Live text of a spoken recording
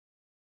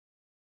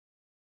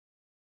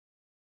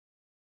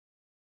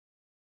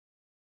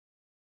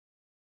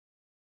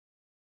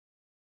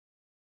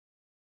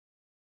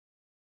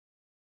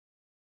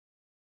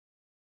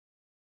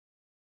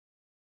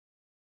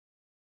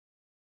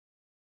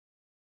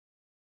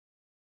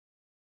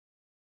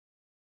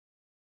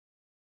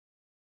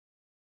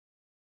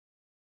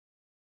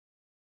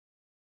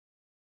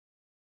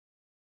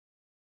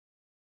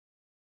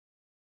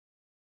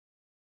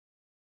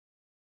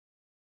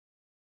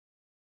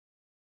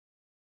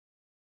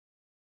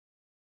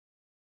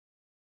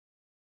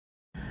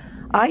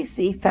I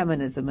see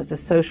feminism as a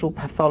social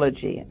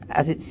pathology,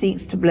 as it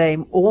seeks to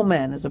blame all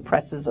men as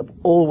oppressors of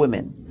all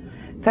women.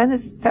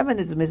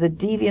 Feminism is a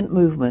deviant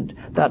movement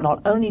that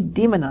not only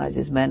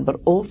demonizes men, but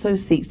also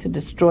seeks to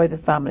destroy the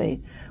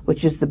family,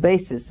 which is the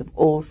basis of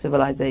all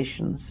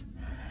civilizations.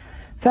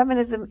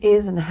 Feminism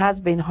is and has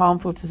been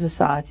harmful to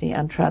society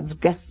and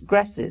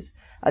transgresses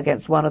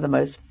against one of the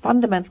most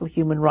fundamental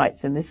human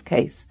rights, in this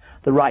case,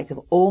 the right of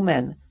all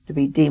men to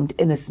be deemed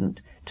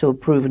innocent till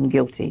proven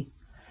guilty.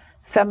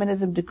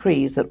 Feminism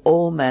decrees that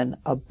all men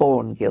are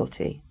born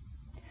guilty.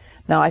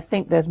 Now, I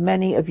think there's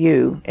many of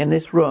you in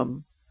this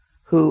room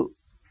who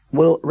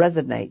will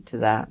resonate to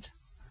that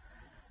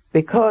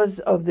because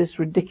of this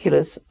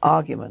ridiculous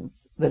argument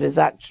that is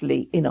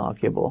actually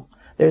inarguable.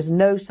 There's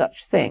no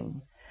such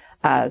thing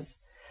as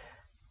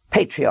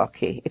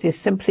patriarchy. It is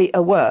simply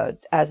a word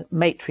as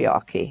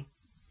matriarchy,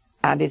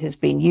 and it has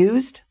been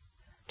used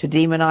to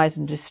demonize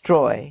and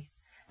destroy.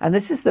 And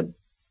this is the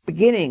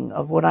beginning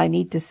of what I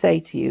need to say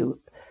to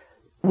you.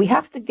 We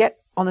have to get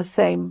on the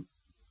same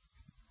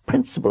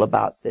principle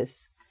about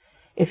this.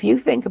 If you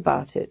think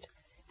about it,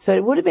 so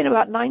it would have been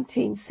about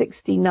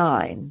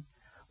 1969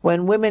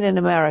 when women in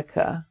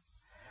America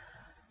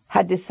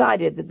had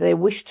decided that they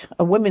wished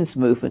a women's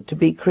movement to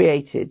be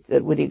created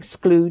that would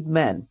exclude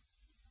men.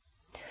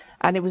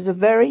 And it was a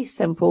very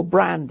simple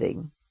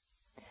branding.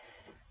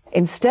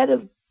 Instead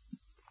of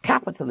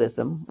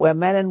capitalism, where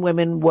men and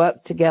women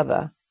work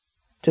together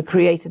to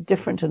create a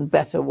different and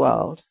better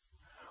world,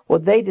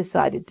 what they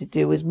decided to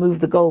do is move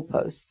the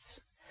goalposts.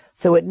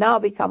 So it now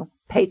become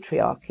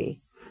patriarchy.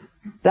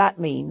 That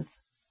means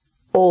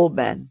all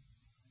men.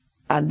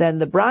 And then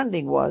the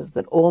branding was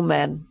that all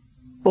men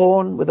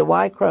born with a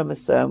Y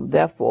chromosome,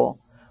 therefore,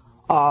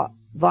 are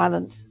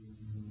violent,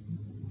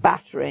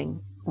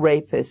 battering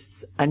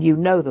rapists, and you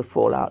know the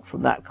fallout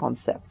from that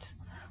concept.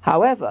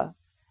 However,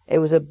 it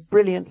was a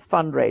brilliant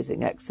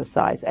fundraising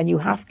exercise, and you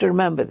have to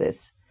remember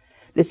this.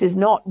 This is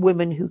not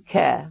women who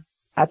care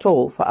at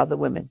all for other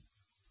women.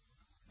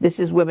 This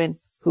is women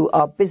who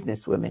are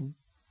business women,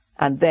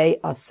 and they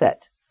are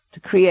set to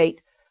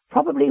create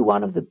probably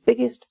one of the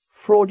biggest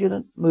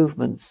fraudulent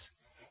movements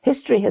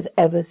history has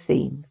ever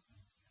seen.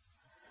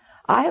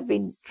 I have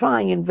been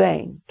trying in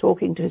vain,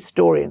 talking to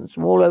historians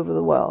from all over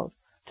the world,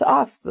 to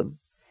ask them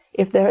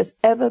if there has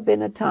ever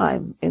been a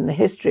time in the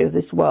history of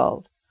this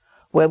world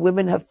where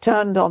women have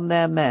turned on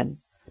their men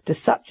to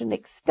such an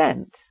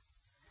extent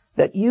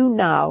that you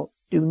now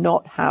do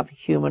not have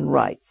human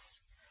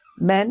rights.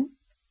 Men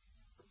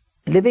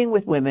living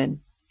with women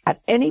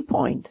at any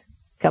point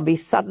can be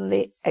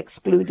suddenly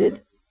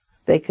excluded.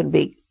 They can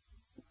be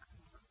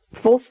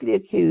falsely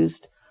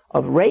accused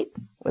of rape,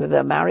 whether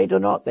they're married or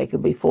not. They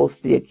can be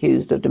falsely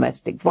accused of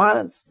domestic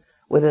violence,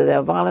 whether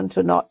they're violent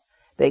or not.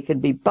 They can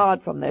be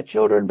barred from their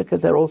children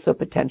because they're also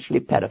potentially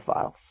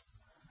pedophiles.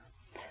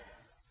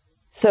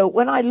 So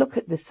when I look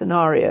at this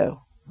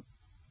scenario,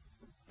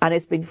 and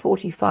it's been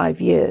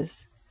 45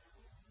 years,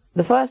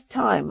 the first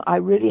time I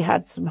really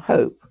had some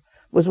hope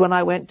was when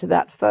I went to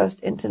that first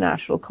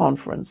international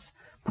conference,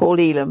 Paul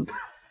Elam,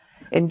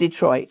 in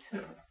Detroit.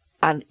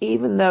 And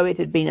even though it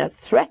had been a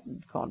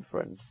threatened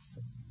conference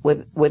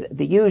with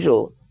the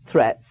usual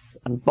threats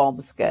and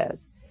bomb scares,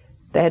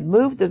 they had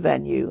moved the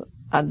venue,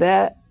 and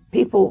there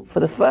people for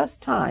the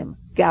first time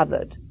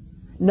gathered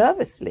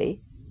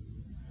nervously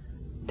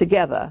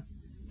together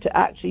to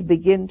actually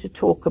begin to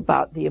talk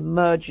about the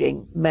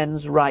emerging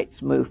men's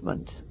rights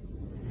movement.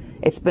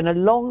 It's been a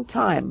long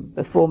time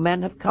before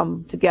men have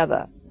come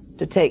together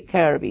to take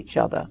care of each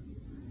other.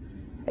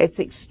 It's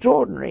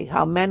extraordinary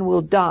how men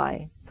will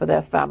die for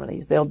their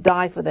families. They'll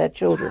die for their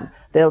children.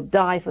 They'll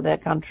die for their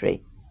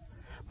country.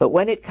 But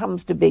when it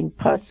comes to being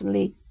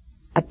personally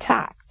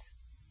attacked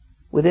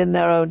within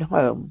their own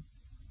home,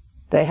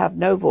 they have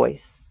no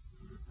voice,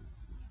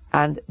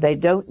 and they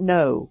don't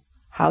know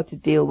how to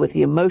deal with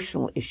the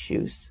emotional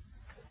issues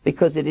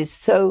because it is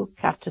so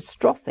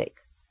catastrophic.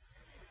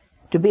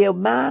 To be a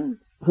man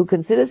who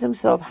considers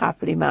himself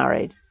happily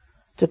married,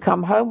 to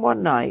come home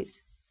one night,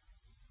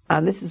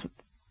 and this is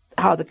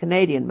how the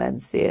Canadian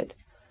men see it,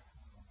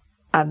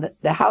 and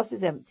the house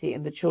is empty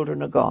and the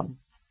children are gone.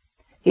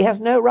 He has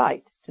no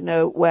right to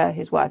know where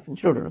his wife and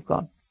children have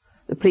gone.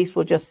 The police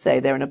will just say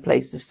they're in a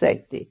place of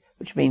safety,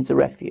 which means a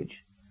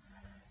refuge.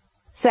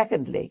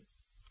 Secondly,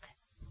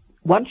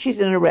 once she's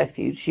in a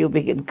refuge, she'll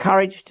be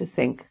encouraged to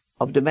think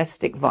of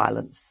domestic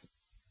violence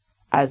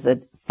as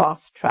a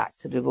fast track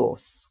to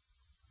divorce.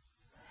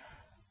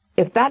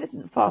 If that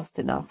isn't fast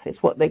enough,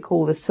 it's what they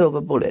call the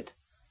silver bullet.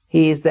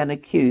 He is then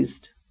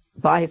accused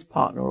by his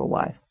partner or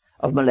wife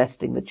of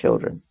molesting the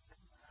children.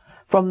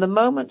 From the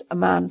moment a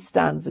man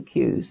stands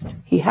accused,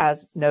 he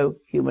has no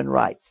human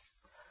rights.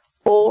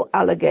 All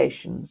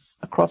allegations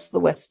across the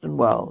Western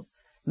world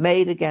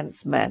made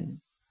against men,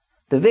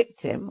 the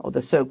victim, or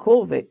the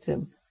so-called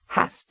victim,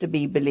 has to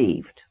be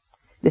believed.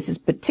 This is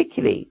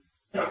particularly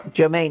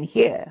germane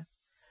here,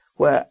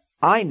 where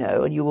I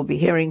know, and you will be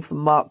hearing from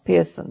Mark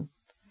Pearson,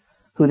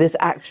 who this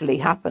actually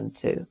happened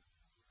to.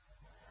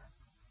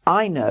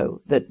 I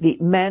know that the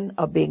men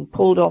are being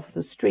pulled off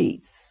the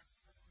streets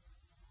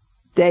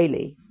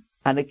daily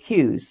and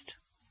accused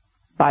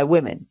by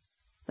women.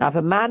 Now, if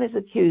a man is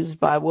accused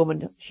by a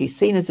woman, she's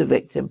seen as a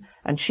victim,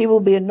 and she will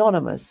be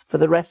anonymous for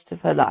the rest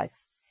of her life,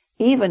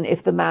 even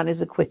if the man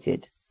is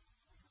acquitted.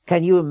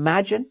 Can you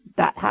imagine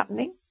that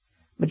happening?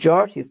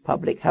 Majority of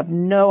public have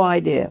no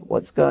idea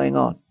what's going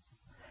on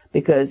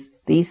because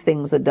these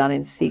things are done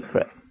in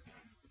secret.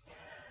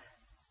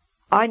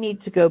 I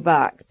need to go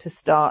back to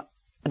start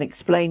and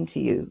explain to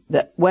you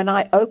that when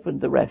I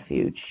opened the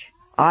refuge,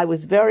 I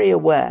was very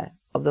aware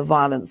of the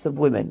violence of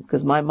women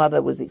because my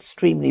mother was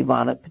extremely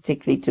violent,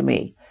 particularly to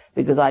me,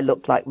 because I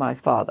looked like my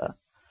father.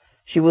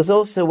 She was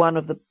also one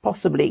of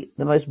possibly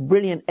the most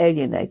brilliant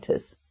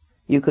alienators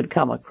you could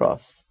come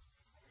across.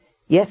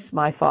 Yes,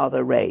 my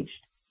father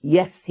raged.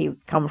 Yes, he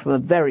come from a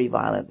very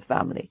violent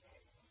family.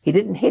 He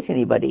didn't hit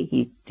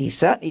anybody. He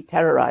certainly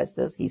terrorized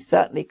us. He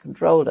certainly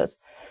controlled us.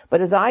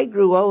 But as I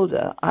grew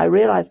older, I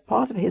realized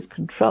part of his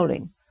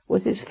controlling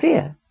was his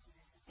fear.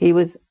 He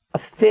was a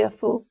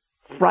fearful,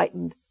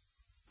 frightened,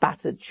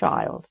 battered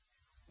child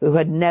who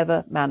had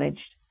never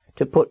managed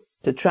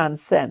to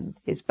transcend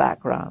his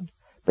background.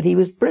 But he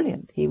was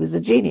brilliant. He was a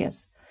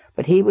genius.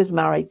 But he was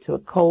married to a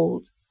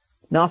cold,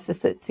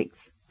 narcissistic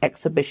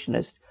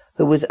exhibitionist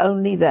who was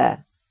only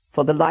there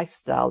for the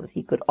lifestyle that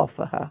he could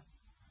offer her.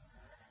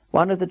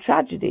 One of the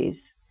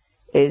tragedies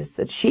is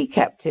that she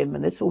kept him,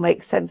 and this will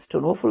make sense to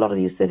an awful lot of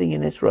you sitting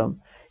in this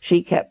room,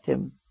 she kept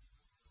him.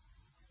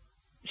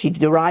 She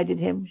derided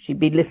him, she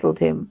belittled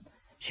him,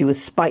 she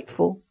was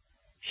spiteful,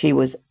 she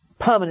was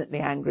permanently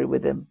angry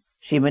with him,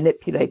 she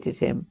manipulated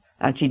him,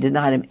 and she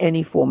denied him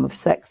any form of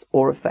sex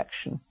or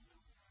affection.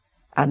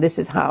 And this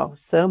is how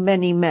so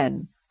many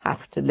men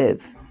have to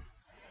live.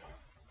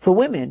 For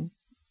women,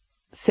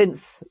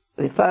 since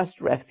the first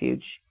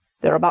refuge,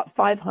 there are about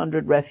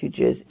 500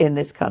 refuges in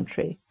this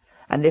country.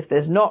 And if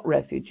there's not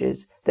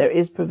refuges, there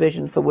is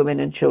provision for women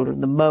and children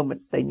the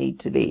moment they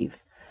need to leave.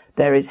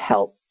 There is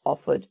help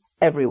offered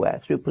everywhere,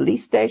 through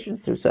police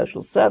stations, through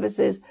social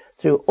services,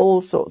 through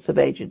all sorts of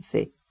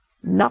agency.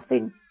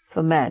 Nothing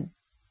for men.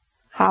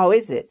 How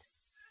is it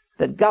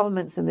that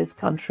governments in this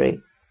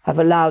country have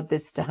allowed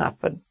this to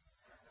happen?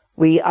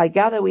 I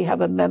gather we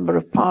have a member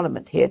of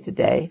parliament here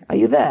today. Are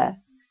you there?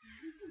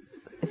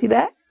 Is he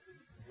there?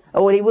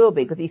 Oh, well, he will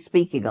be because he's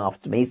speaking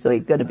after me, so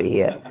he's going to be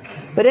here.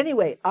 But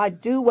anyway, I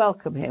do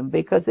welcome him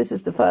because this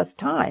is the first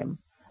time,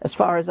 as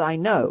far as I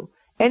know,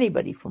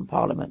 anybody from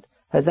Parliament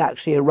has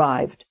actually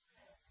arrived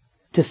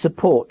to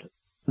support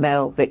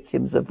male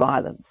victims of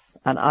violence,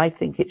 and I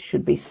think it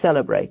should be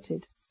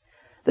celebrated.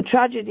 The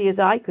tragedy, as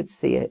I could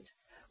see it,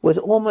 was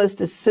almost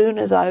as soon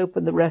as I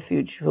opened the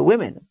refuge for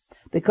women,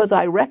 because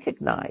I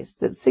recognized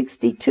that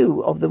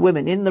 62 of the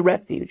women in the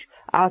refuge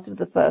out of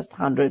the first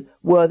 100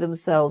 were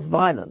themselves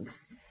violent,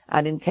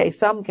 and in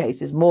some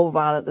cases more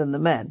violent than the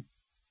men.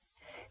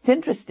 It's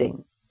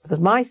interesting because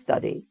my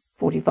study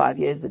 45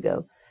 years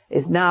ago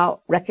is now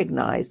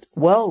recognized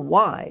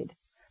worldwide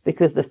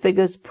because the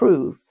figures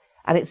prove,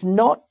 and it's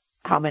not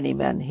how many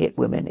men hit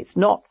women, it's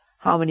not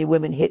how many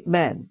women hit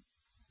men,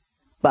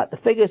 but the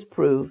figures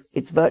prove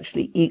it's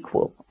virtually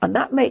equal. And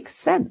that makes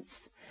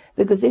sense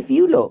because if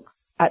you look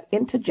at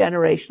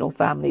intergenerational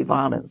family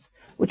violence,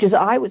 which is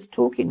I was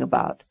talking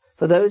about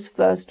for those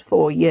first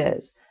 4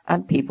 years,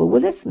 and people were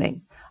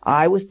listening.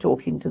 I was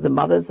talking to the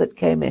mothers that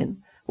came in,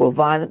 were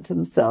violent to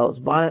themselves,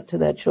 violent to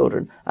their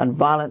children, and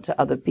violent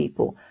to other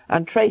people,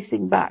 and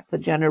tracing back the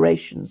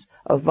generations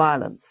of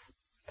violence.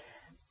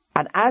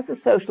 And as the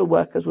social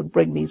workers would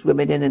bring these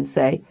women in and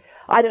say,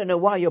 I don't know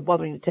why you're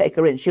bothering to take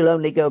her in, she'll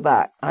only go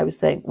back, I was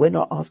saying, we're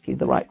not asking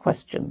the right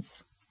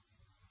questions.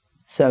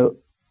 So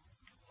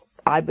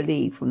I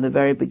believe from the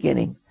very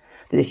beginning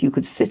that if you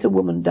could sit a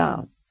woman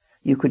down,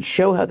 you could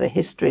show her the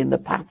history and the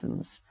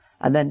patterns,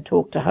 and then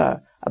talk to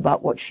her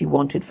about what she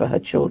wanted for her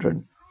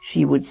children,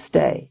 she would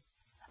stay.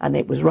 And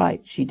it was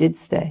right, she did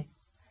stay.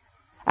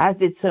 As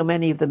did so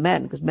many of the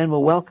men, because men were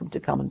welcome to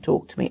come and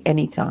talk to me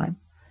any time.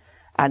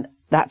 And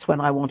that's when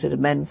I wanted a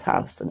men's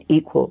house, an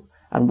equal.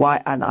 And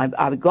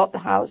I got the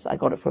house, I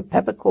got it for a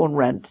peppercorn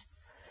rent.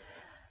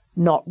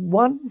 Not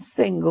one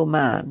single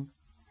man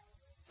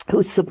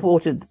who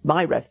supported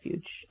my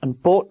refuge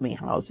and bought me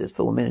houses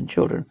for women and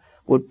children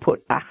would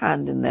put a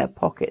hand in their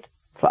pocket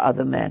for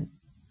other men.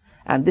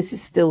 And this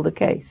is still the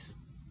case.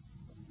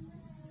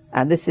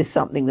 And this is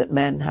something that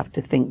men have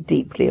to think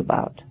deeply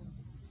about.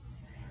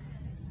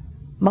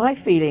 My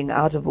feeling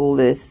out of all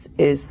this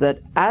is that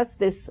as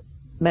this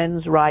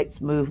men's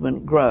rights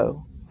movement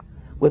grow,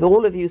 with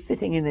all of you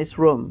sitting in this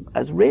room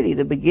as really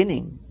the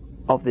beginning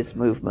of this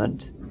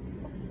movement,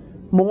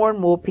 more and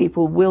more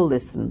people will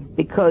listen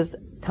because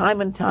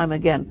time and time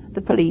again,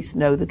 the police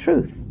know the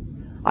truth.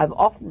 I've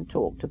often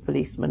talked to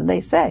policemen and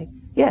they say,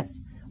 yes,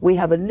 we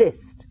have a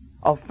list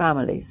of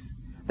families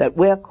that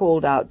we're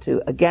called out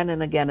to again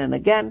and again and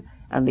again,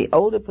 and the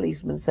older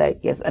policemen say,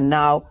 yes, and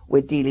now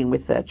we're dealing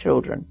with their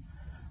children.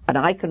 And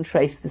I can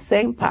trace the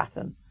same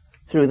pattern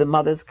through the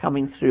mothers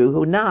coming through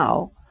who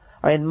now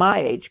are in my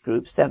age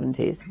group,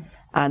 70s,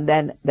 and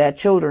then their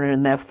children are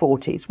in their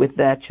 40s with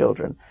their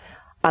children.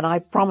 And I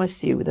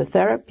promise you, the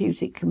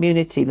therapeutic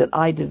community that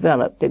I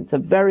developed, it's a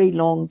very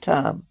long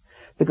term,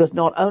 because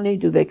not only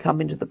do they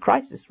come into the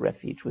crisis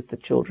refuge with the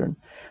children,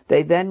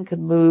 they then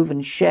can move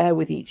and share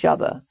with each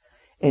other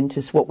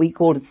into what we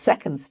call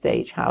second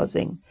stage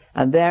housing.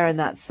 And there in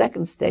that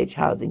second stage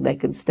housing, they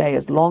can stay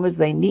as long as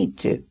they need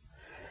to.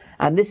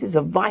 And this is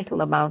a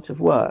vital amount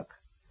of work.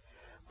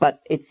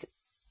 But it's,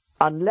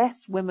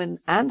 unless women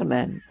and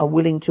men are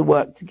willing to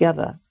work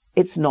together,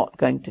 it's not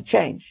going to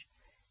change.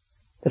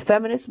 The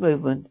feminist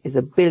movement is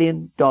a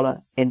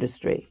billion-dollar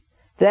industry.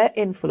 Their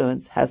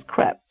influence has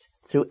crept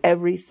through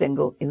every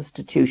single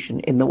institution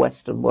in the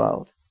Western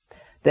world.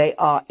 They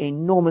are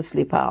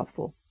enormously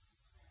powerful,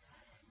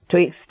 to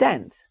the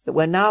extent that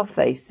we're now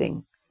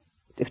facing,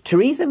 if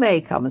Theresa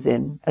May comes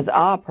in as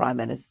our Prime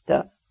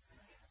Minister,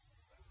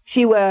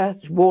 she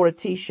wore a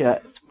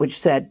T-shirt which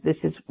said,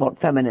 "This is what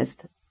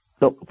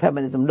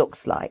feminism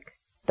looks like."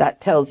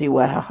 That tells you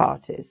where her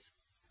heart is.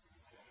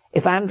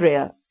 If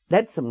Andrea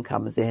Leadsom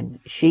comes in,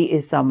 she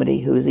is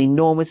somebody who is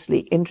enormously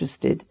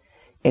interested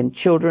in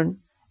children,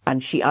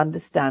 and she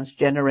understands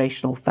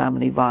generational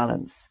family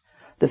violence.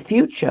 The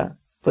future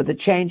for the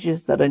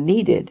changes that are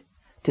needed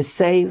to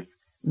save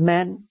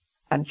men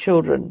and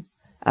children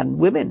and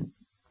women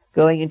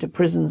going into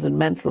prisons and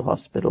mental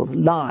hospitals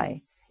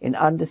lie in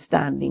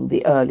understanding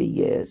the early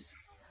years.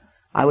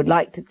 I would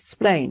like to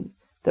explain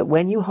that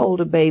when you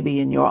hold a baby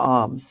in your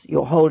arms,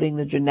 you're holding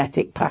the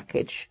genetic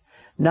package.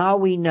 Now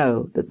we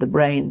know that the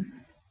brain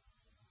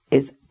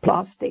is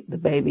plastic. The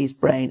baby's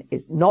brain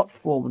is not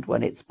formed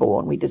when it's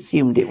born. We'd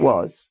assumed it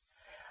was.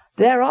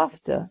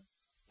 Thereafter,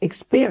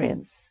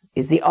 experience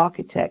is the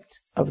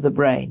architect of the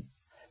brain.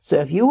 So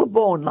if you were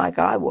born like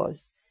I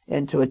was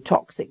into a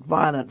toxic,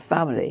 violent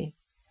family,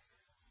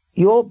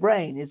 your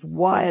brain is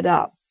wired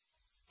up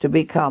to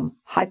become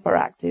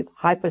hyperactive,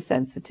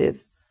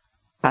 hypersensitive,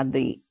 and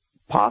the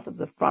part of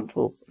the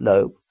frontal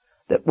lobe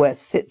where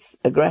sits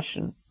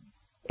aggression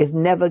is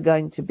never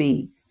going to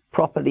be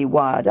properly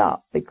wired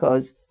up,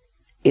 because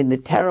in the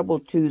terrible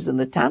twos and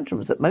the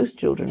tantrums that most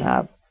children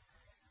have,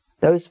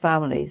 those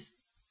families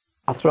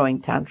are throwing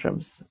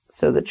tantrums,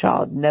 so the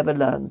child never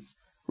learns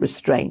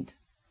restraint.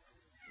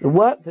 The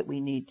work that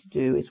we need to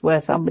do is where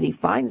somebody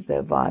finds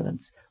their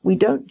violence, we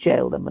don't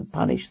jail them and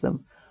punish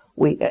them.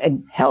 We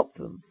help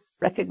them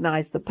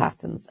recognize the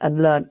patterns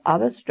and learn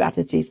other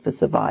strategies for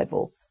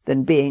survival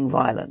than being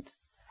violent.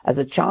 As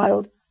a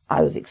child,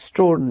 I was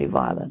extraordinarily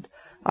violent.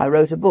 I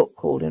wrote a book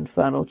called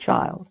Infernal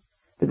Child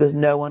because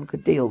no one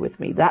could deal with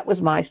me. That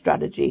was my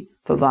strategy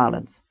for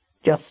violence,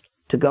 just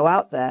to go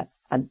out there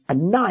and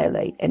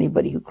annihilate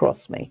anybody who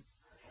crossed me.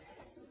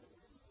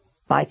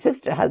 My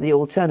sister had the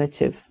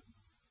alternative,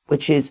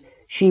 which is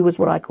she was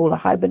what I call a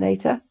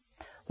hibernator.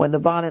 When the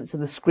violence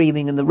and the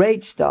screaming and the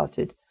rage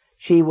started,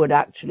 she would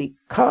actually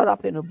curl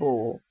up in a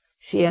ball.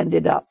 She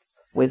ended up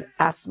with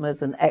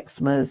asthmas and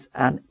eczemas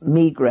and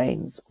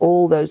migraines,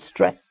 all those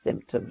stress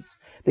symptoms,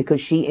 because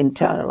she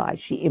internalized,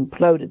 she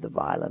imploded the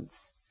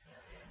violence.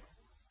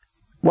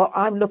 What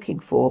I'm looking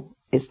for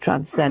is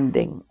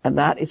transcending, and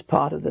that is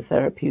part of the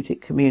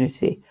therapeutic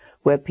community,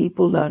 where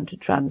people learn to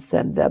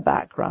transcend their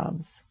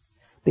backgrounds,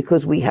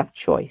 because we have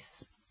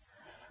choice.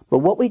 But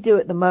what we do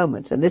at the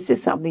moment, and this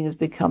is something that's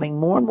becoming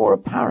more and more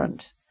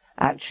apparent,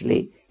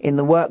 actually, in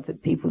the work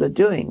that people are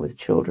doing with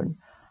children,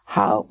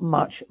 how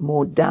much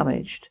more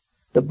damaged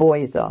the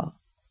boys are,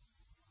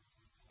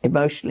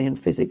 emotionally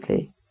and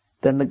physically,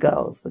 than the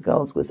girls. The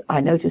girls was,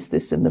 I noticed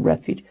this in the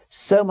refuge,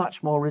 so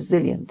much more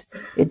resilient.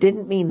 It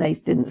didn't mean they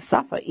didn't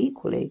suffer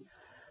equally,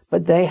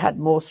 but they had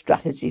more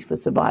strategies for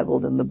survival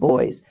than the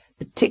boys,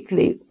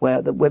 particularly where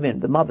the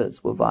women, the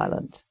mothers, were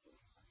violent.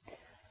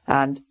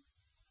 And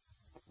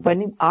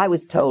when I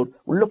was told,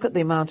 well, look at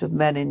the amount of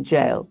men in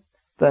jail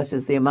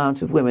versus the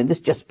amount of women, this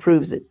just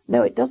proves it.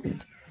 No, it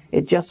doesn't.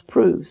 It just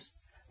proves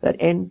that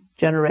in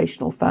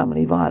generational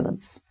family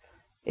violence,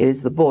 it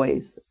is the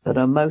boys that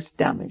are most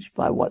damaged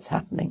by what's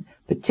happening,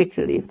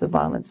 particularly if the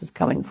violence is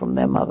coming from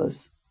their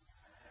mothers.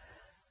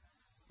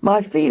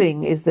 My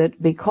feeling is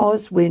that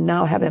because we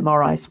now have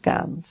MRI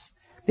scans,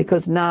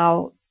 because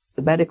now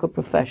the medical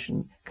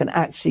profession can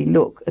actually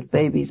look at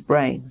babies'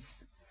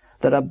 brains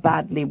that are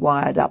badly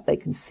wired up, they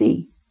can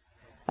see.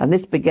 And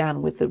this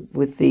began with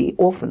the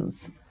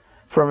orphans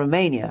from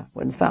Romania,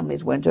 when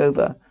families went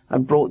over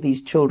and brought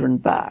these children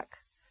back,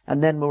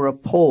 and then were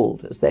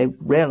appalled as they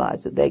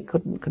realized that they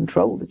couldn't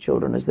control the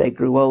children as they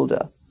grew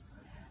older.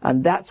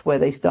 And that's where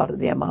they started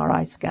the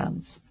MRI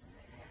scans.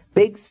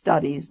 Big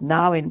studies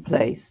now in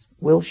place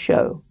will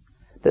show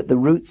that the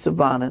roots of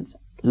violence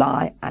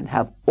lie and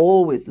have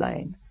always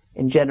lain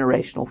in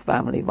generational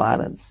family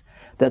violence,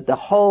 that the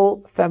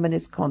whole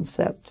feminist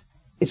concept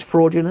is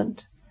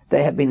fraudulent.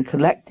 They have been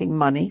collecting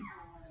money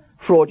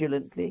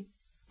fraudulently.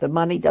 The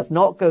money does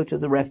not go to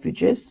the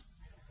refugees.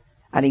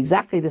 And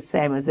exactly the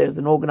same as there's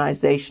an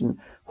organization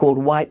called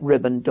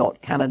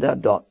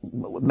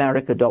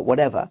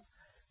whiteribbon.canada.america.whatever.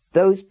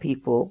 Those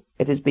people,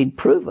 it has been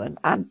proven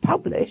and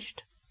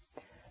published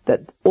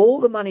that all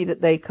the money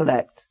that they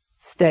collect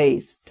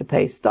stays to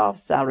pay staff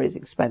salaries,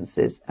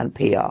 expenses, and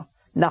PR.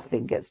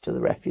 Nothing gets to the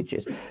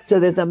refugees. So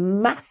there's a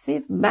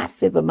massive,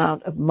 massive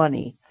amount of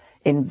money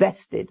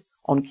invested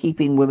on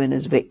keeping women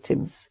as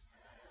victims.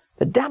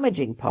 The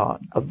damaging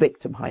part of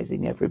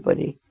victimizing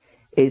everybody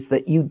is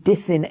that you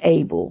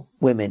disenable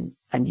women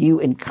and you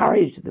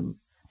encourage them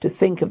to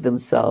think of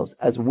themselves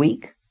as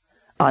weak,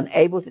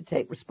 unable to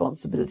take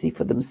responsibility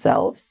for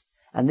themselves,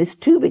 and this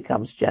too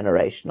becomes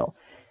generational.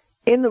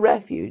 In the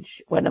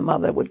refuge, when a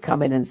mother would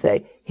come in and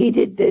say, he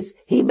did this,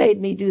 he made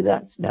me do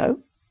that. No,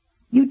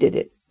 you did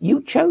it.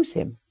 You chose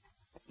him.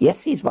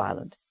 Yes, he's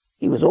violent.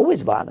 He was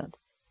always violent.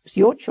 It's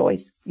your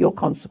choice, your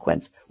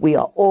consequence. We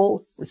are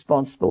all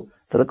responsible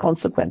for the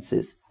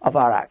consequences of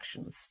our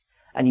actions.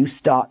 And you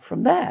start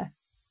from there.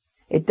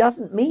 It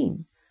doesn't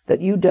mean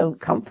that you don't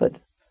comfort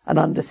and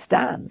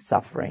understand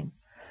suffering,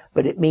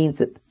 but it means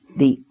that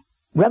the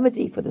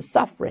remedy for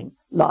the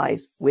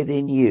lies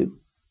within you.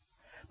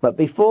 But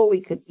before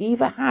we can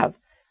even have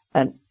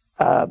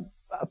a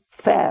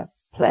fair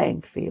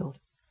playing field,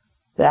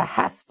 there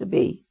has to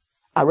be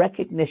a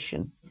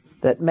recognition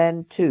that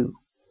men too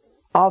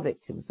are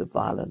victims of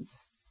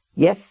violence.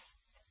 Yes,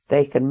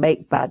 they can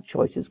make bad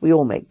choices. We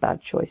all make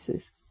bad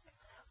choices.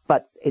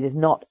 But it is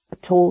not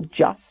at all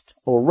just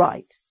or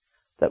right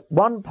that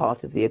one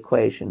part of the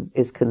equation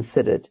is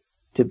considered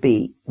to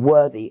be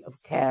worthy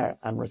of care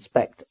and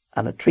respect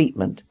and a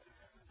treatment,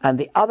 and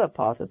the other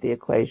part of the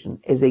equation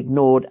is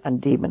ignored and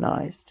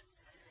demonized.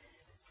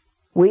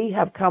 We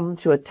have come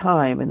to a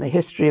time in the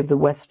history of the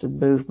Western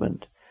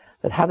movement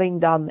that, having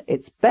done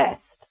its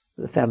best,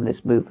 the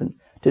feminist movement,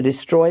 to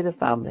destroy the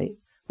family,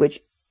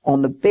 which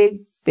on the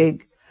big,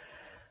 big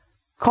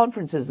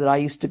conferences that I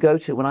used to go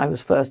to when I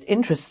was first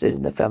interested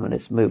in the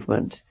feminist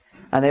movement,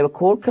 and they were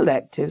called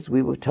collectives,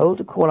 we were told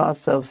to call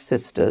ourselves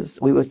sisters,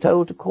 we were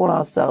told to call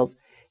ourselves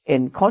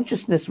in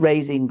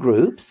consciousness-raising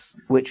groups,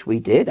 which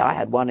we did. I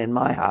had one in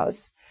my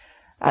house,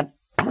 and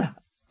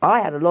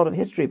I had a lot of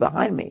history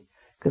behind me,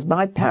 because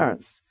my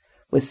parents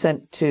were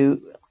sent to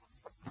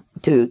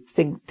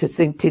sing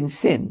Tin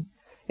Sin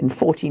in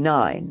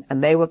 1949,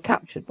 and they were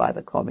captured by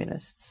the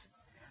communists,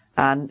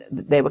 and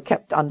they were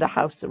kept under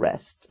house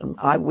arrest. And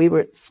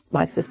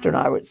my sister and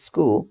I were at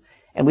school,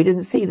 and we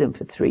didn't see them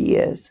for 3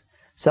 years.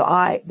 So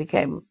I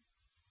became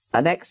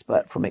an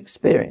expert from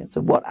experience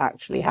of what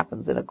actually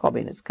happens in a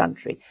communist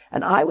country.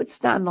 And I would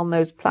stand on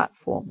those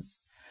platforms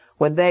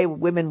when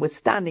women were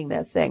standing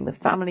there saying the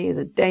family is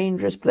a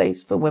dangerous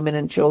place for women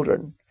and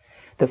children.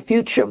 The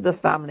future of the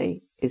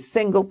family is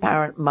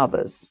single-parent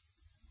mothers.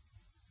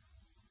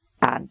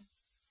 And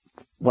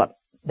what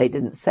they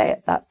didn't say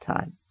at that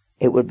time,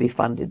 it would be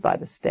funded by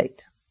the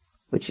state,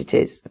 which it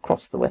is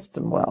across the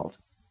Western world.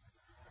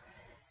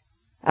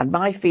 And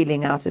my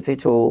feeling out of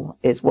it all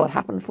is what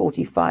happened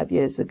 45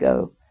 years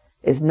ago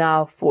is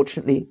now,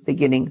 fortunately,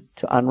 beginning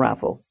to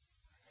unravel.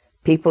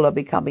 People are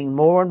becoming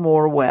more and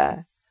more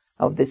aware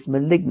of this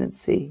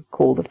malignancy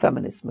called the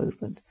feminist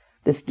movement,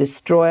 this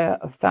destroyer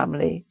of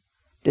family,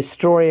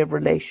 destroyer of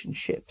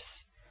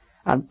relationships,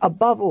 and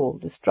above all,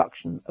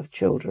 destruction of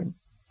children.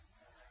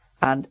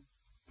 And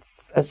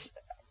as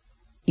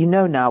you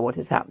know now what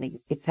is happening,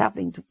 it's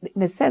happening,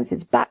 in a sense,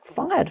 it's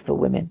backfired for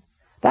women.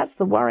 That's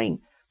the worrying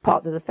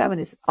part that the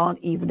feminists aren't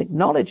even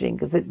acknowledging,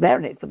 because they're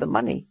in it for the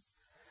money.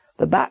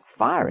 The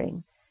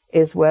backfiring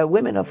is where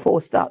women are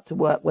forced out to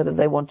work whether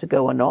they want to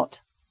go or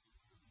not.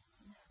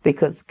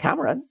 Because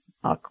Cameron,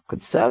 our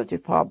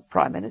Conservative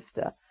Prime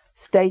Minister,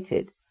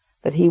 stated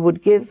that he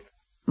would give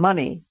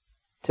money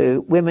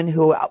to women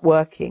who are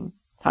working,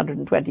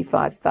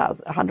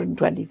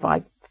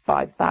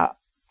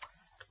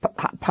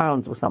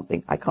 £125,000 or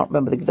something, I can't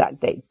remember the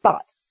exact date,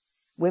 but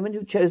women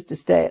who chose to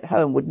stay at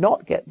home would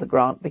not get the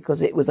grant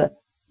because it was a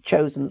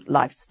chosen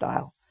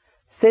lifestyle.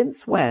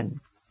 Since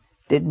when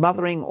did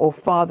mothering or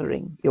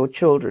fathering your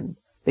children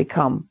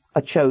become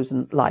a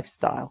chosen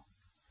lifestyle?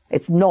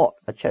 It's not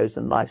a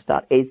chosen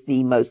lifestyle. It's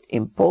the most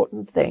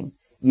important thing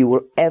you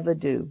will ever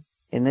do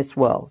in this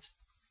world.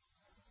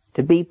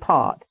 To be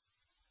part,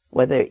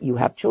 whether you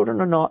have children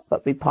or not,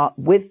 but be part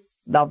with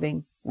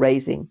loving,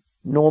 raising,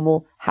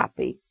 normal,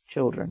 happy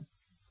children.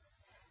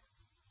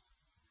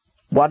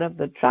 One of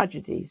the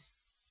tragedies,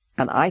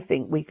 and I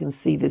think we can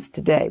see this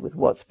today with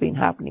what's been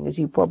happening, as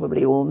you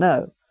probably all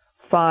know,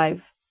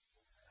 5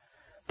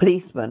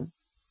 policemen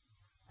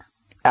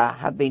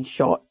have been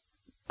shot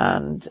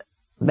and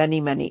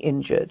many, many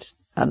injured.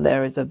 And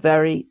there is a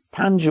very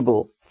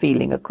tangible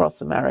feeling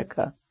across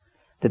America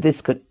that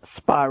this could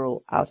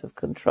spiral out of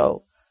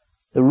control.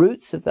 The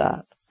roots of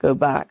that go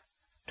back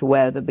to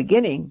where the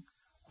beginning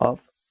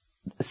of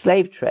the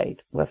slave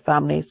trade, where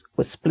families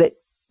were split,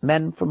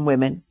 men from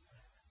women,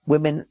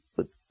 women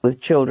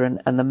with children,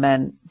 and the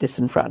men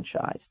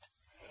disenfranchised.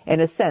 In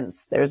a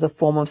sense, there is a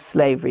form of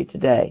slavery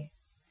today.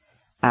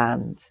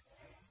 And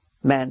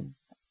men,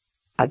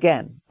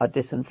 again, are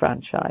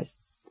disenfranchised.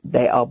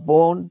 They are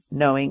born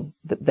knowing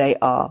that they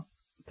are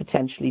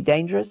potentially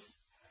dangerous.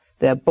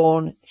 They're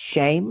born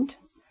shamed.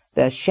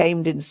 They're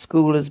shamed in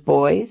school as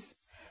boys.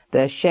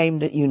 They're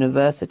shamed at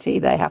university.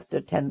 They have to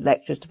attend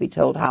lectures to be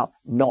told how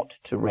not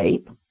to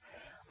rape.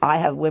 I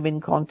have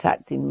women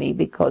contacting me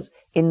because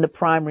in the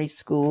primary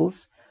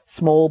schools,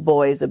 small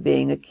boys are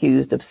being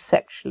accused of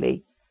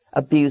sexually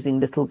abusing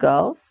little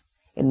girls.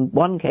 In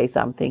one case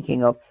I'm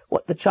thinking of,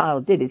 what the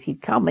child did is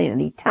he'd come in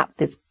and he tapped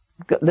this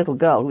little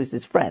girl, who was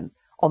his friend,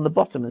 on the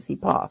bottom as he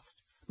passed.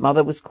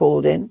 Mother was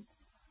called in.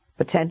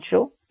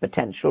 Potential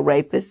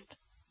rapist.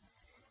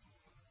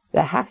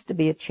 There has to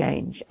be a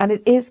change, and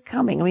it is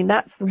coming. I mean,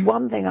 that's the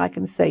one thing I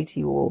can say to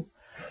you all.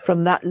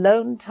 From that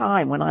lone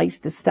time when I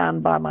used to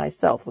stand by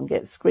myself and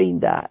get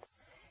screamed at,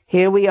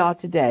 here we are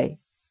today.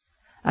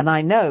 And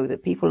I know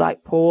that people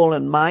like Paul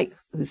and Mike,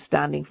 who's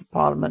standing for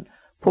Parliament,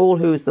 Paul,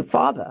 who is the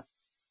father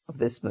of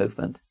this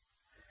movement,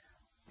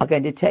 are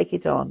going to take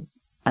it on.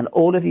 And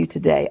all of you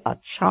today are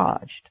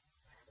charged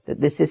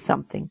that this is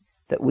something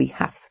that we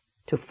have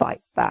to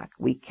fight back.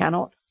 We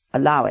cannot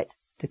allow it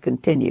to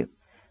continue,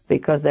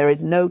 because there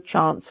is no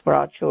chance for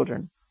our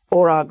children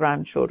or our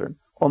grandchildren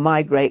or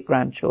my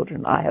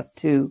great-grandchildren. I have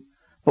 2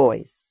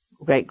 boys,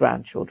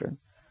 great-grandchildren,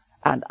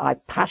 and I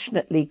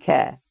passionately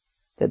care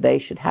that they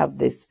should have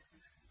this.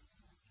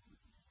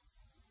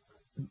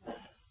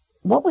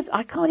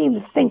 I can't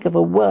even think of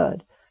a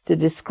word to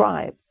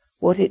describe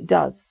what it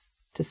does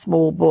to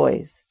small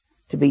boys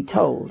to be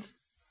told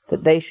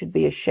that they should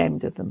be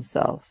ashamed of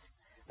themselves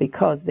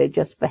because they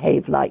just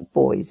behave like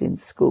boys in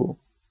school.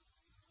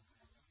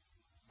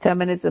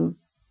 Feminism,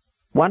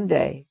 one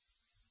day,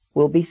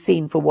 will be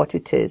seen for what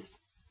it is,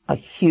 a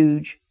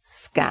huge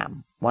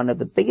scam, one of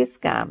the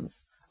biggest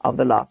scams of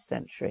the last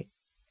century.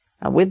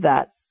 And with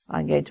that,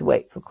 I'm going to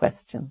wait for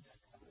questions.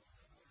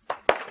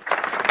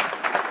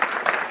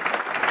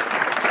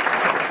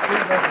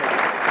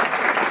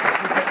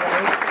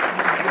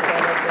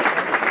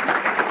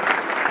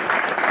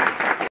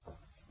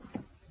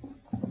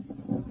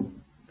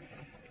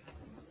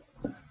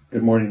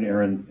 Good morning,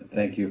 Erin.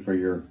 Thank you for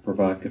your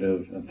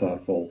provocative and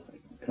thoughtful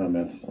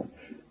comments.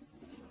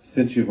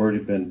 Since you've already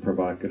been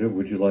provocative,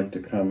 would you like to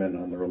comment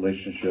on the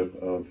relationship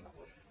of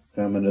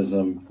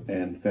feminism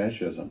and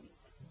fascism?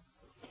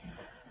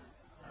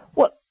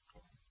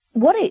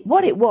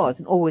 What it was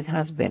and always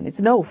has been, it's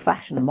an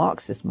old-fashioned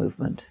Marxist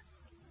movement.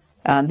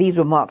 And these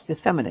were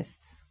Marxist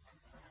feminists.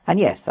 And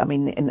yes, I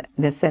mean,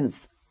 in a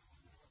sense,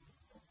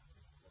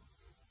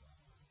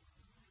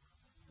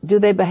 do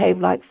they behave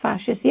like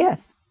fascists?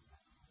 Yes.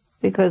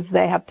 Because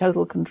they have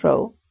total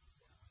control,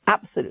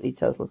 absolutely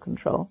total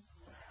control,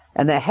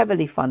 and they're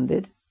heavily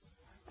funded,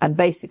 and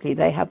basically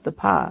they have the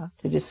power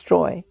to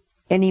destroy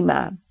any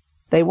man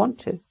they want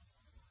to.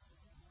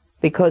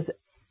 Because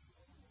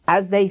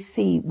as they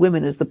see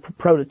women as the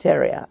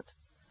proletariat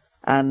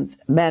and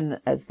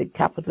men as the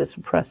capitalist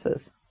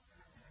oppressors,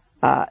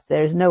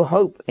 there is no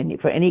hope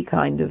for any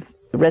kind of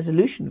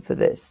resolution for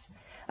this.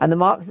 And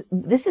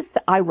this is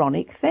the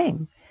ironic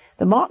thing.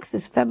 The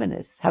Marxist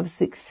feminists have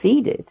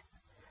succeeded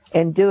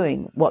in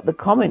doing what the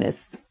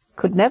communists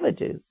could never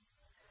do.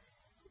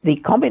 The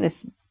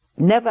communists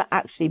never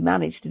actually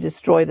managed to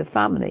destroy the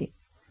family,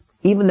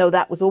 even though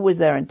that was always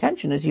their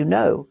intention, as you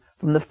know,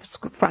 from the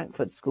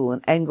Frankfurt School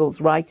and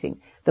Engels'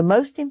 writing. The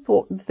most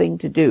important thing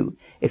to do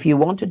if you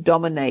want to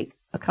dominate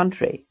a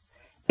country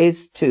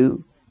is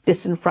to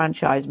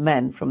disenfranchise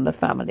men from the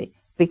family,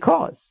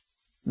 because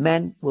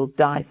men will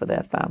die for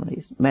their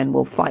families, men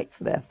will fight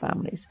for their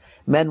families,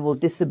 men will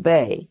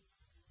disobey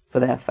for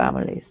their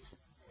families.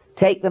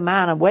 Take the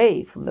man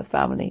away from the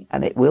family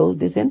and it will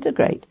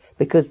disintegrate,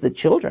 because the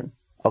children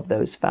of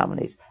those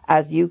families,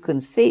 as you can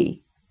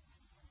see,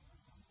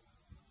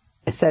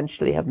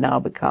 essentially have now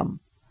become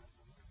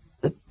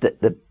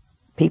the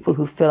people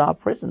who fill our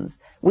prisons.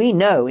 We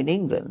know in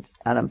England,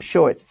 and I'm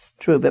sure it's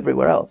true of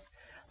everywhere else,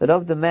 that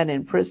of the men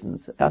in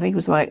prisons, I think it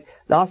was like,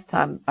 last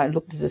time I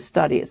looked at a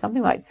study, it's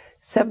something like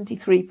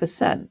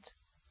 73%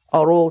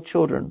 are all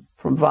children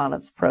from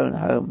violence-prone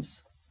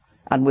homes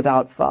and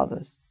without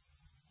fathers.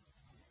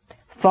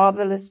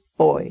 Fatherless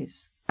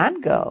boys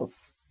and girls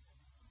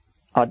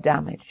are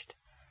damaged.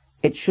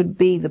 It should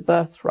be the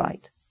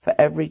birthright for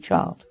every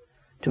child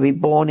to be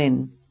born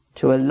in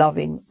to a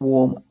loving,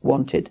 warm,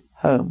 wanted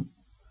home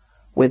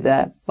with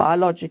their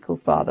biological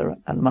father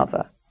and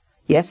mother.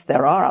 Yes,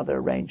 there are other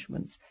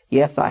arrangements.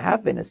 Yes, I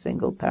have been a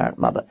single-parent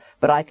mother,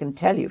 but I can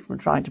tell you from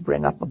trying to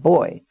bring up a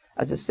boy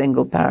as a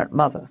single-parent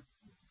mother,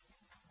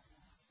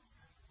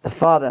 the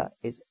father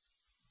is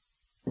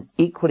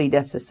equally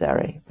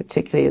necessary,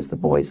 particularly as the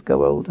boys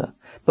go older.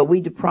 But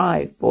we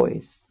deprive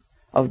boys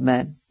of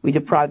men. We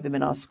deprive them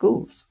in our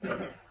schools.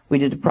 We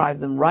deprive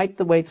them right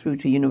the way through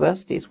to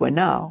universities, where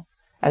now,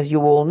 as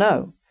you all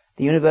know,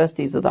 the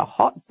universities are the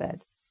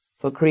hotbed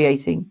for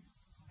creating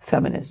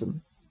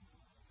feminism.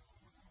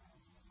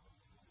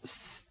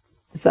 Does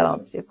that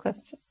answer your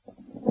question?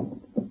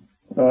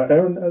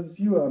 Erin, as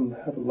you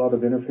have a lot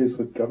of interface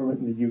with government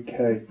in the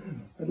UK,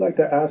 I'd like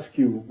to ask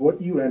you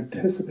what you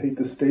anticipate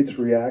the state's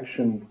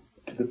reaction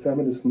to the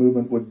feminist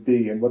movement would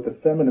be, and what the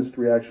feminist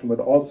reaction would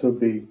also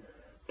be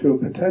to a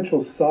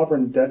potential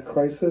sovereign debt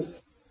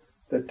crisis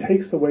that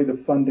takes away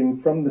the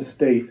funding from the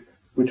state,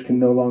 which can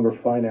no longer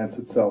finance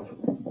itself.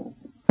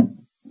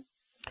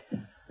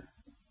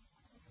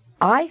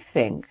 I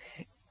think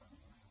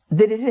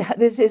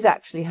this is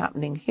actually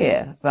happening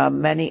here.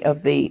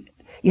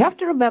 You have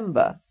to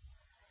remember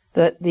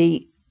that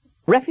the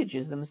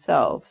refugees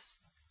themselves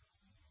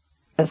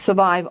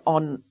survive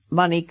on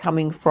money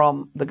coming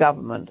from the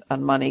government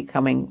and money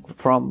coming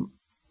from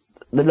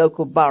the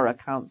local borough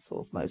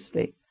councils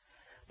mostly,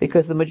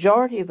 because the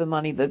majority of the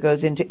money that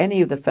goes into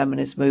any of the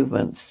feminist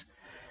movements,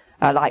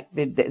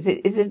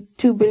 is it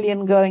 2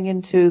 billion going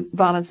into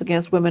Violence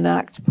Against Women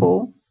Act,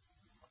 Paul?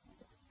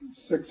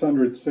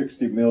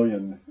 660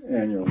 million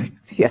annually.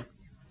 Yeah,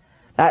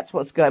 that's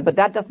what's going. But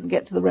that doesn't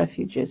get to the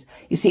refugees.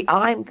 You see,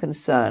 I'm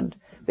concerned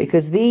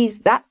because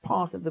that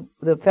part of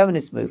the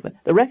feminist movement,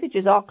 the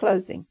refugees are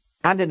closing,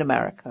 and in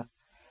America,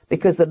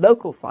 because the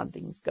local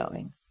funding's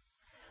going.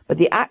 But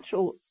the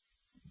actual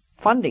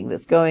funding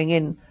that's going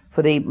in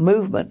for the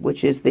movement,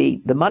 which is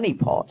the money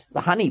pot,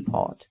 the honey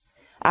pot,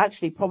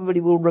 actually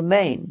probably will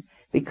remain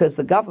because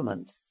the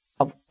government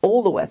of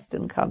all the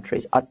Western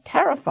countries are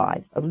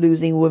terrified of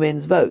losing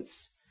women's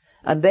votes.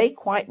 And they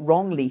quite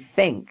wrongly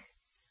think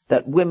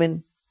that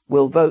women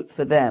will vote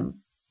for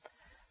them.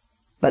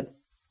 But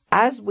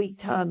as we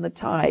turn the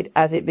tide,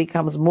 as it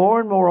becomes more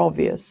and more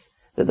obvious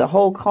that the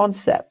whole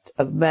concept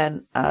of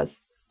men as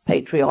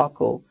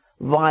patriarchal,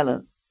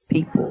 violent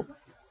people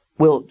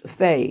will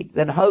fade,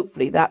 then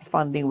hopefully that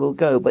funding will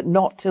go, but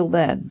not till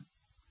then.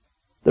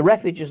 The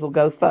refugees will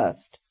go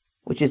first,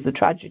 which is the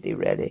tragedy,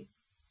 really.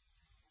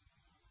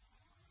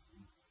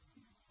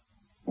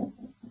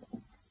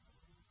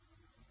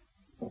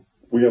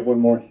 We have one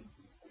more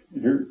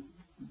here.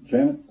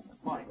 Janet?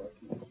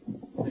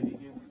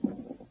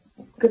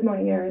 Good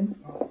morning, Erin.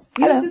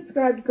 Hello. You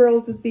described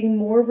girls as being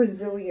more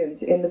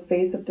resilient in the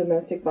face of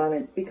domestic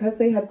violence because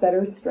they have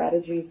better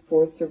strategies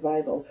for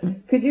survival.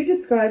 Could you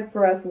describe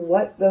for us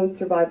what those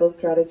survival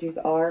strategies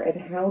are and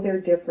how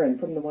they're different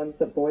from the ones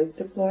that boys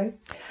deploy?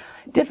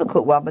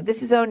 Difficult one, but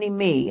this is only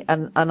me,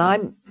 and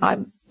I'm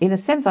in a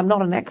sense I'm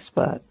not an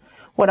expert.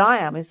 What I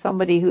am is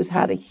somebody who's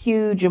had a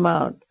huge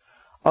amount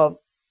of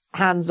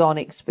hands-on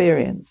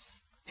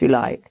experience, if you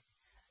like,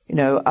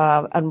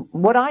 and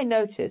what I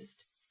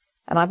noticed,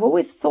 and I've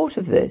always thought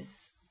of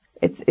this,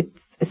 it's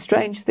a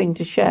strange thing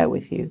to share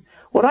with you.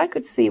 What I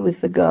could see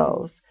with the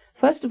girls,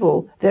 first of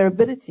all, their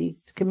ability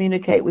to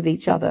communicate with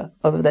each other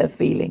over their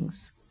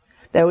feelings.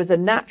 There was a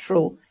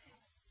natural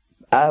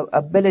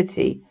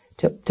ability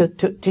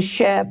to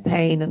share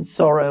pain and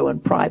sorrow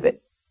and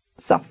private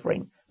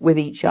suffering with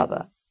each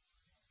other.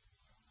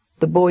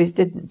 The boys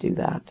didn't do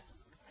that.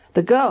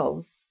 The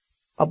girls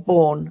are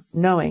born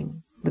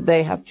knowing that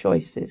they have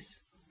choices,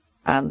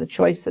 and the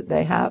choice that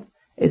they have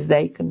is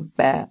they can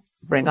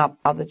bring up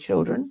other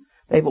children.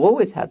 They've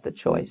always had the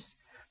choice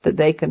that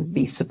they can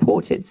be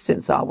supported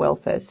since our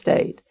welfare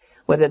state,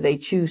 whether they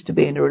choose to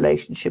be in a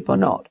relationship or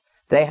not.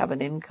 They have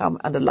an income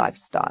and a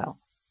lifestyle.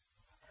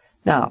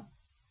 Now,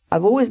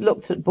 I've always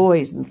looked at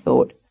boys and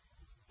thought,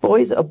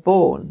 boys are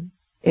born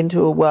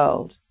into a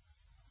world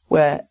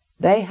where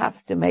they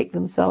have to make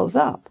themselves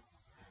up.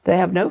 They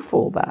have no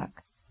fallback.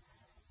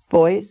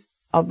 Boys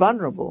are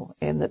vulnerable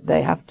in that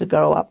they have to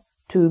grow up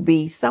to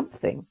be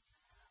something,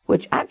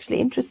 which actually,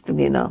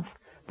 interestingly enough,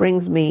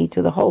 brings me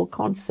to the whole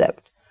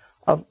concept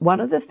of one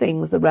of the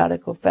things the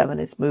radical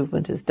feminist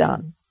movement has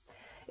done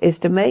is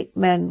to make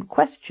men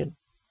question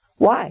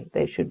why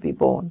they should be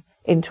born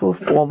into a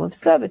form of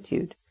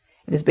servitude.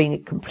 It has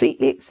been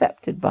completely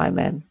accepted by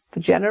men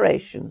for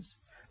generations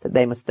that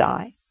they must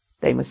die,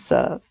 they must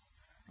serve,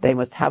 they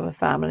must have a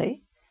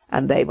family,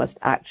 and they must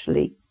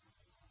actually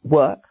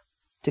work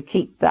to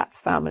keep that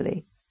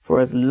family for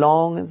as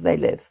long as they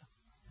live.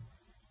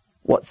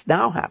 What's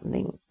now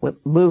happening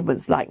with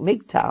movements like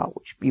MGTOW,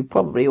 which you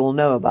probably all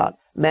know about,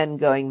 men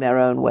going their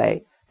own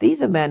way,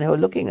 these are men who are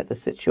looking at the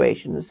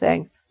situation and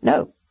saying,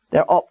 no,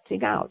 they're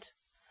opting out.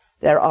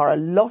 There are a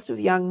lot of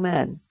young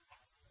men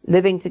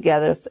living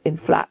together in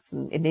flats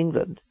in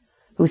England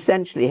who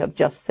essentially have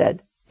just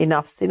said,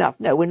 enough's enough.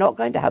 No, we're not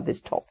going to have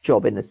this top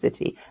job in the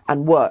city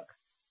and work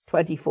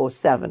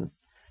 24/7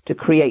 to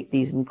create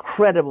these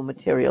incredible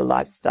material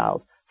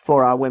lifestyles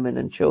for our women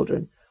and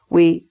children.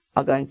 We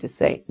are going to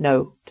say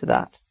no to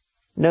that.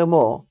 No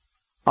more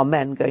are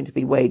men going to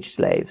be wage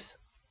slaves.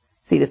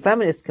 See, the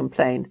feminists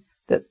complained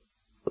that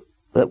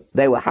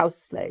they were house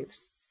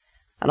slaves.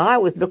 And I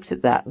always looked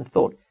at that and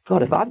thought,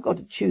 God, if I've got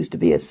to choose to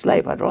be a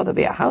slave, I'd rather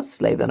be a house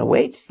slave than a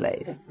wage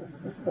slave.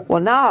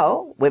 Well,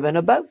 now women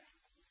are both.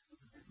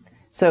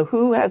 So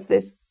who has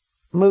this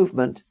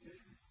movement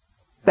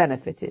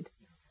benefited?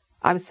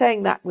 I'm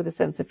saying that with a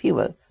sense of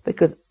humor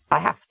because I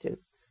have to,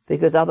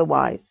 because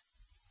otherwise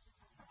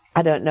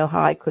I don't know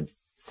how I could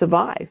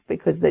survive,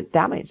 because the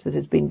damage that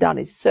has been done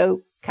is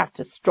so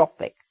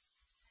catastrophic.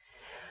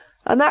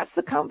 And that's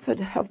the comfort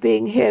of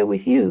being here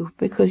with you,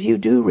 because you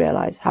do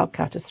realize how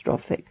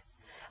catastrophic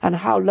and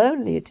how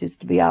lonely it is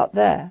to be out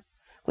there,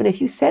 when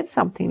if you said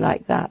something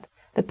like that,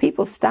 the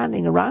people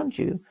standing around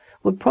you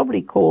would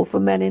probably call for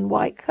men in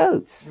white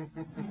coats.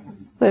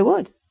 They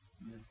would.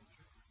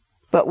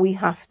 But we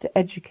have to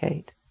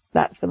educate.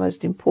 That's the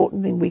most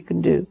important thing we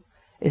can do,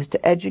 is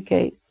to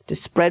educate, to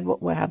spread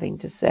what we're having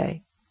to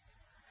say.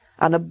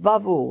 And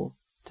above all,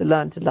 to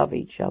learn to love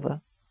each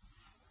other.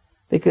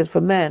 Because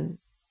for men,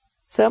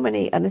 so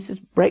many, and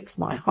breaks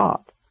my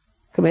heart,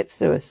 commit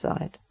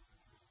suicide.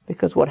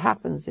 Because what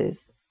happens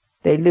is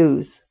they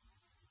lose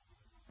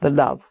the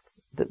love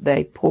that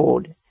they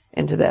poured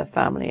into their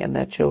family and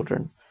their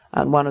children.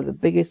 And one of the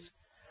biggest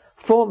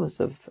forms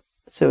of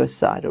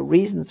suicide, or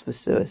reasons for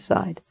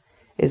suicide,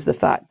 is the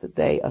fact that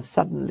they are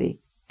suddenly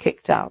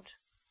kicked out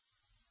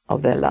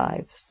of their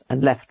lives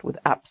and left with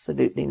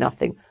absolutely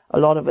nothing. A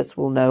lot of us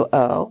will know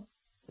Earl,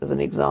 as an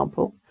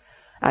example.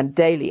 And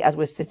daily, as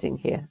we're sitting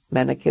here,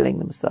 men are killing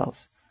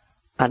themselves.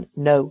 And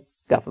no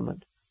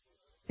government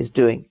is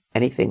doing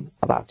anything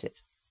about it.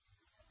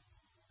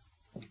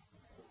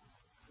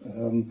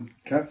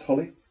 Katz,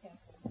 Holly?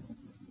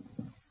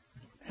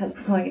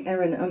 Hi,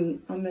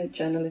 Erin. I'm a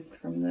journalist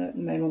from the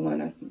Mail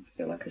Online. I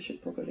feel like I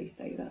should probably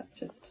say that,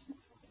 just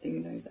so you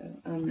know,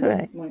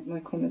 though. My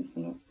comments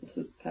are not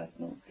sort of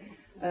personal.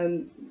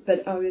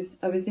 But I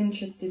was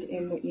interested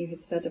in what you had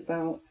said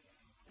about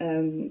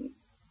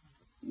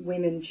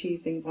women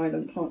choosing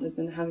violent partners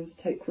and having to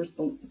take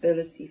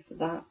responsibility for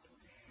that.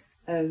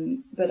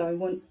 But I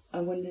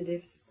wondered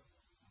if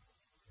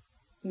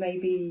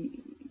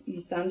maybe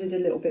you sounded a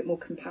little bit more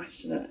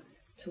compassionate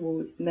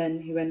towards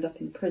men who end up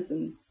in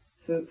prison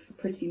for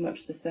pretty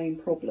much the same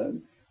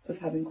problem of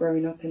having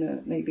grown up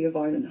in maybe a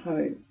violent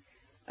home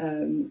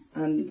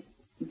and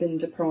been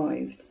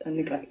deprived and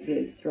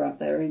neglected throughout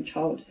their own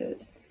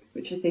childhood,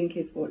 which I think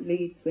is what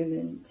leads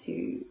women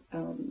to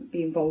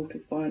be involved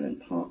with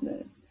violent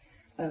partners.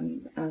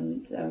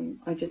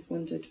 I just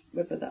wondered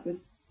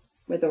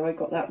whether I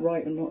got that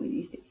right or not.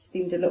 You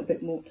seemed a little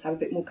bit more to have a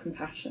bit more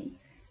compassion,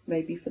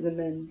 maybe for the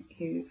men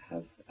who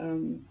have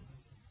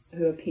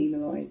who are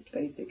penalised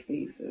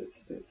basically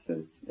for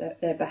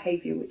their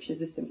behaviour, which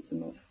is a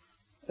symptom of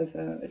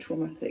a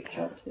traumatic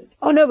childhood.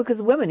 Oh no, because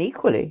the women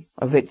equally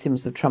are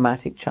victims of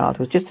traumatic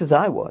childhood, just as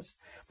I was.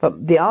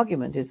 But the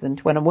argument is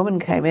that when a woman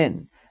came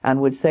in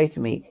and would say to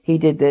me, he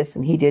did this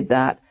and he did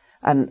that,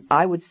 and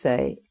I would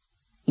say,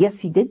 yes,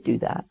 he did do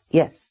that.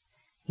 Yes,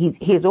 he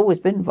has always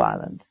been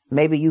violent.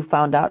 Maybe you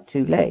found out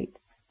too late.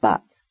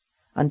 But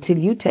until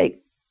you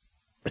take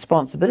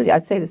responsibility,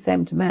 I'd say the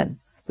same to men,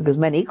 because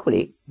men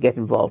equally get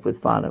involved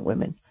with violent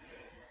women.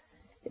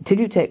 Until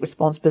you take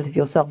responsibility for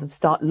yourself and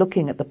start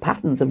looking at the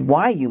patterns of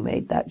why you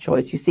made that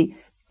choice. You see,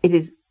 it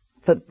is,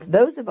 for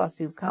those of us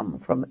who've come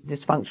from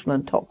dysfunctional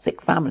and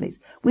toxic families,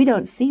 we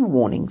don't see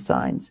warning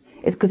signs.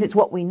 It's because it's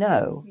what we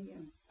know. Yeah.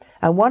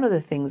 And one of the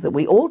things that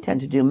we all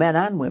tend to do, men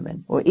and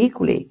women, who are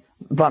equally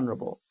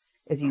vulnerable,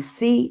 is you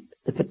see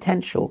the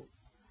potential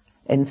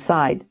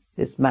inside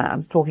this man.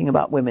 I'm talking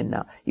about women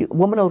now. A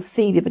woman will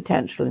see the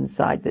potential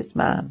inside this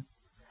man,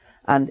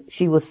 and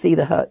she will see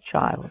the hurt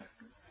child,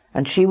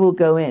 and she will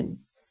go in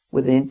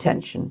with the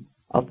intention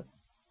of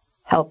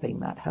helping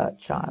that hurt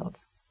child.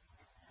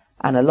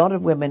 And a lot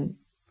of women,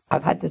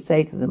 I've had to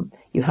say to them,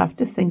 you have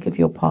to think of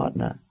your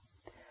partner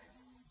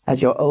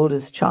as your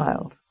oldest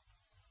child.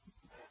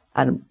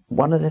 And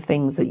one of the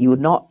things that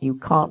you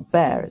can't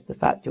bear is the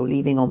fact you're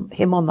leaving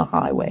him on the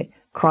highway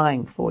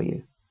crying for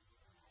you.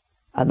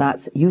 And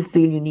that's, you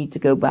feel you need to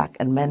go back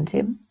and mend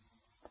him.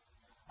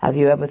 Have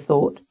you ever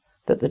thought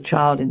that the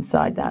child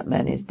inside that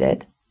man is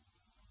dead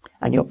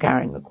and you're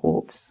carrying the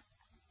corpse?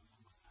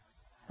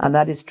 And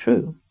that is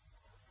true.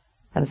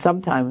 And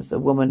sometimes a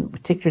woman,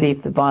 particularly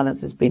if the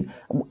violence has been...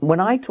 When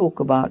I talk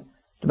about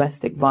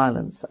domestic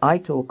violence, I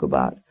talk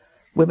about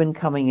women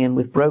coming in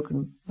with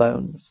broken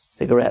bones,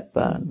 cigarette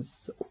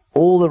burns,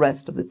 all the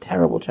rest of the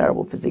terrible,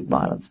 terrible physical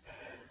violence.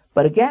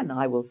 But again,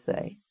 I will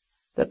say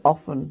that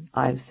often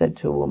I've said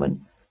to a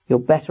woman, you're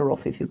better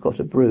off if you've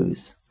got a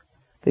bruise,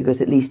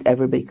 because at least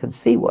everybody can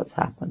see what's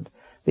happened,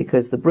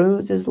 because the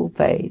bruises will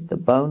fade, the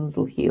bones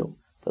will heal,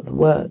 but the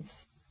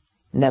words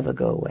never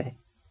go away.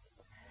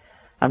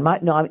 And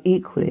I'm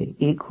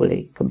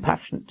equally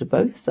compassionate to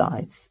both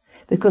sides,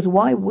 because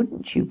why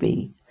wouldn't you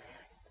be?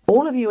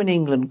 All of you in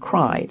England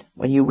cried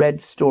when you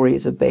read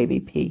stories of baby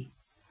P.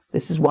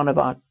 This is one of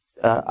our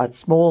a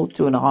small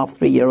 2.5,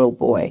 3-year-old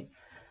boy,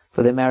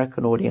 for the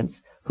American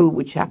audience,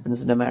 which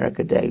happens in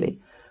America daily,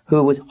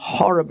 who was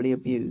horribly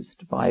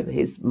abused by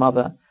his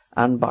mother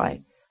and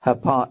by her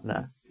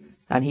partner,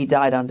 and he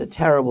died under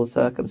terrible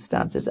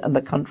circumstances, and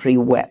the country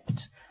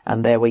wept,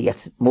 and there were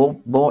yet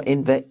more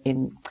in.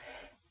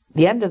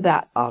 The end of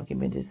that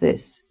argument is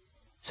this: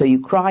 so you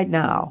cried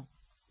now.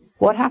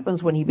 What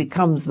happens when he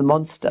becomes the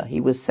monster he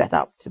was set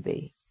up to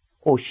be,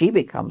 or she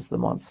becomes the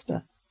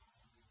monster?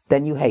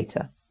 Then you hate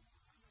her.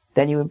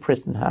 Then you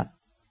imprison her,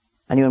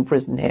 and you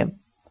imprison him.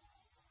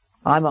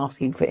 I'm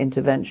asking for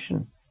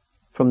intervention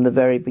from the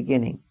very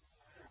beginning.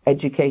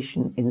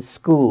 Education in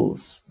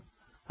schools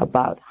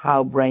about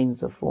how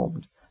brains are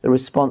formed, the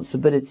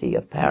responsibility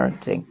of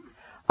parenting,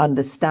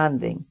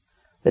 understanding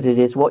that it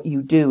is what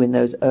you do in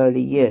those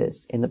early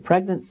years. In the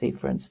pregnancy,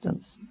 for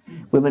instance,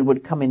 women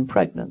would come in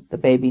pregnant, the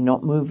baby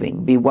not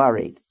moving, be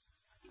worried.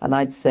 And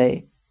I'd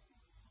say,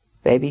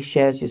 baby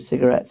shares your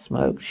cigarette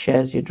smoke,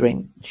 shares your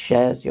drink,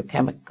 shares your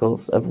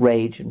chemicals of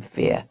rage and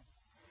fear.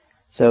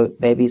 So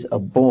babies are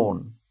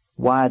born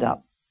wired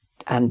up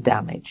and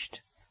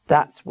damaged.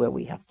 That's where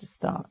we have to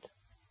start.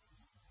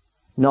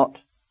 Not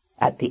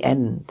at the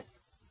end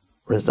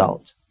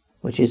result,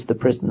 which is the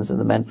prisons and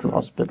the mental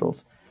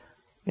hospitals,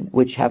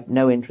 which have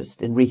no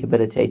interest in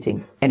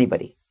rehabilitating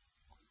anybody.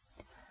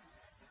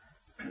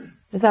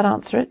 Does that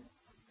answer it?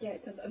 Yeah,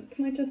 it does.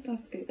 Can I just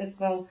ask as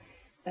well,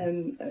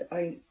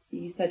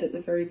 you said at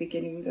the very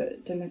beginning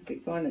that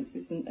domestic violence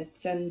isn't a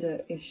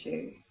gender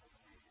issue.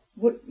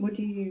 What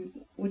do you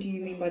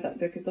mean by that?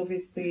 Because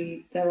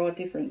obviously there are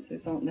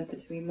differences, aren't there,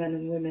 between men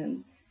and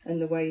women,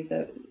 and the way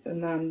that a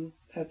man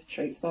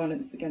perpetrates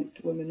violence against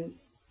a woman is...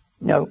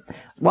 No.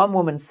 One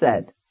woman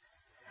said,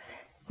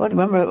 well,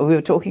 remember we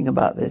were talking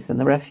about this in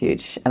the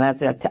refuge, and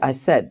I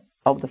said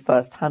of the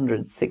first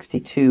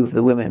 162 of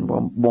the women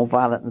were more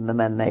violent than the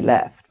men they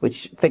left,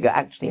 which figure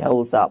actually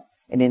holds up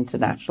in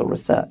international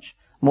research.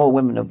 More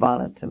women are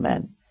violent to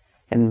men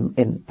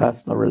in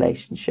personal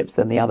relationships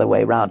than the other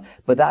way around.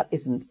 But that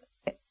isn't,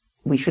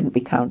 we shouldn't be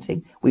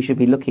counting. We should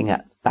be looking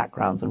at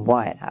backgrounds and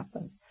why it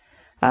happened.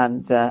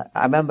 And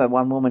I remember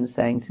one woman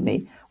saying to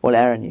me, well,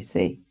 Erin, you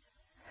see,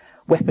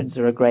 weapons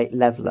are a great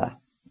leveler.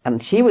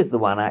 And she was the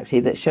one,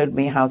 actually, that showed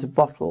me how to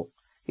bottle.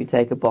 You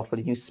take a bottle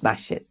and you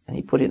smash it, and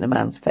you put it in a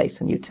man's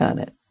face and you turn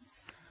it.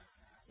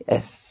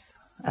 Yes.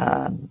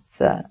 I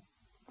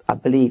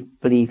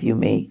believe you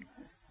me,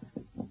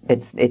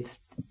 it's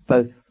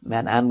both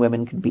men and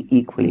women can be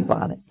equally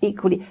violent.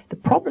 Equally. The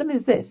problem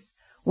is this.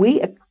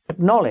 We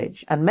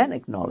acknowledge, and men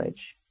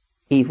acknowledge,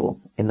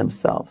 evil in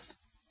themselves.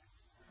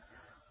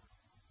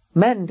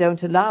 Men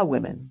don't allow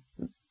women.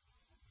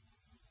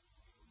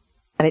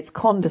 And it's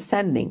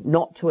condescending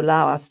not to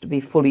allow us to be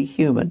fully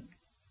human.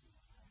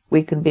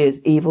 We can be as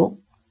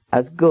evil,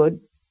 as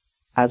good,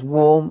 as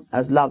warm,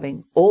 as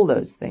loving, all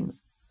those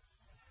things.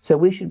 So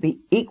we should be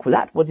equal.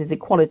 That's what is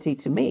equality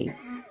to me.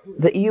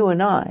 That you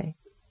and I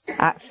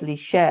actually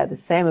share the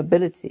same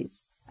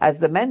abilities as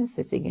the men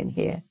sitting in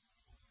here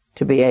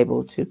to be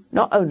able to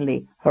not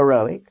only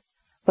heroic,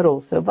 but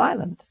also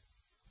violent.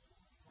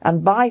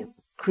 And by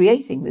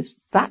creating this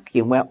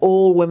vacuum where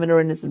all women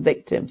are innocent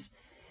victims,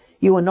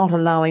 you are not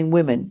allowing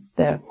women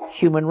their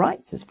human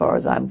rights as far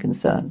as I'm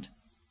concerned.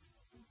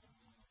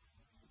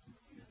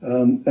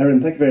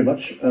 Erin, thank you very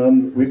much.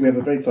 We have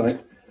a very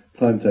tight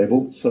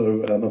timetable,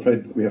 so I'm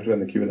afraid we have to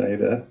end the Q&A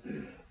there.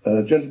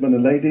 Gentlemen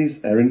and ladies,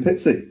 Erin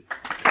Pizzey.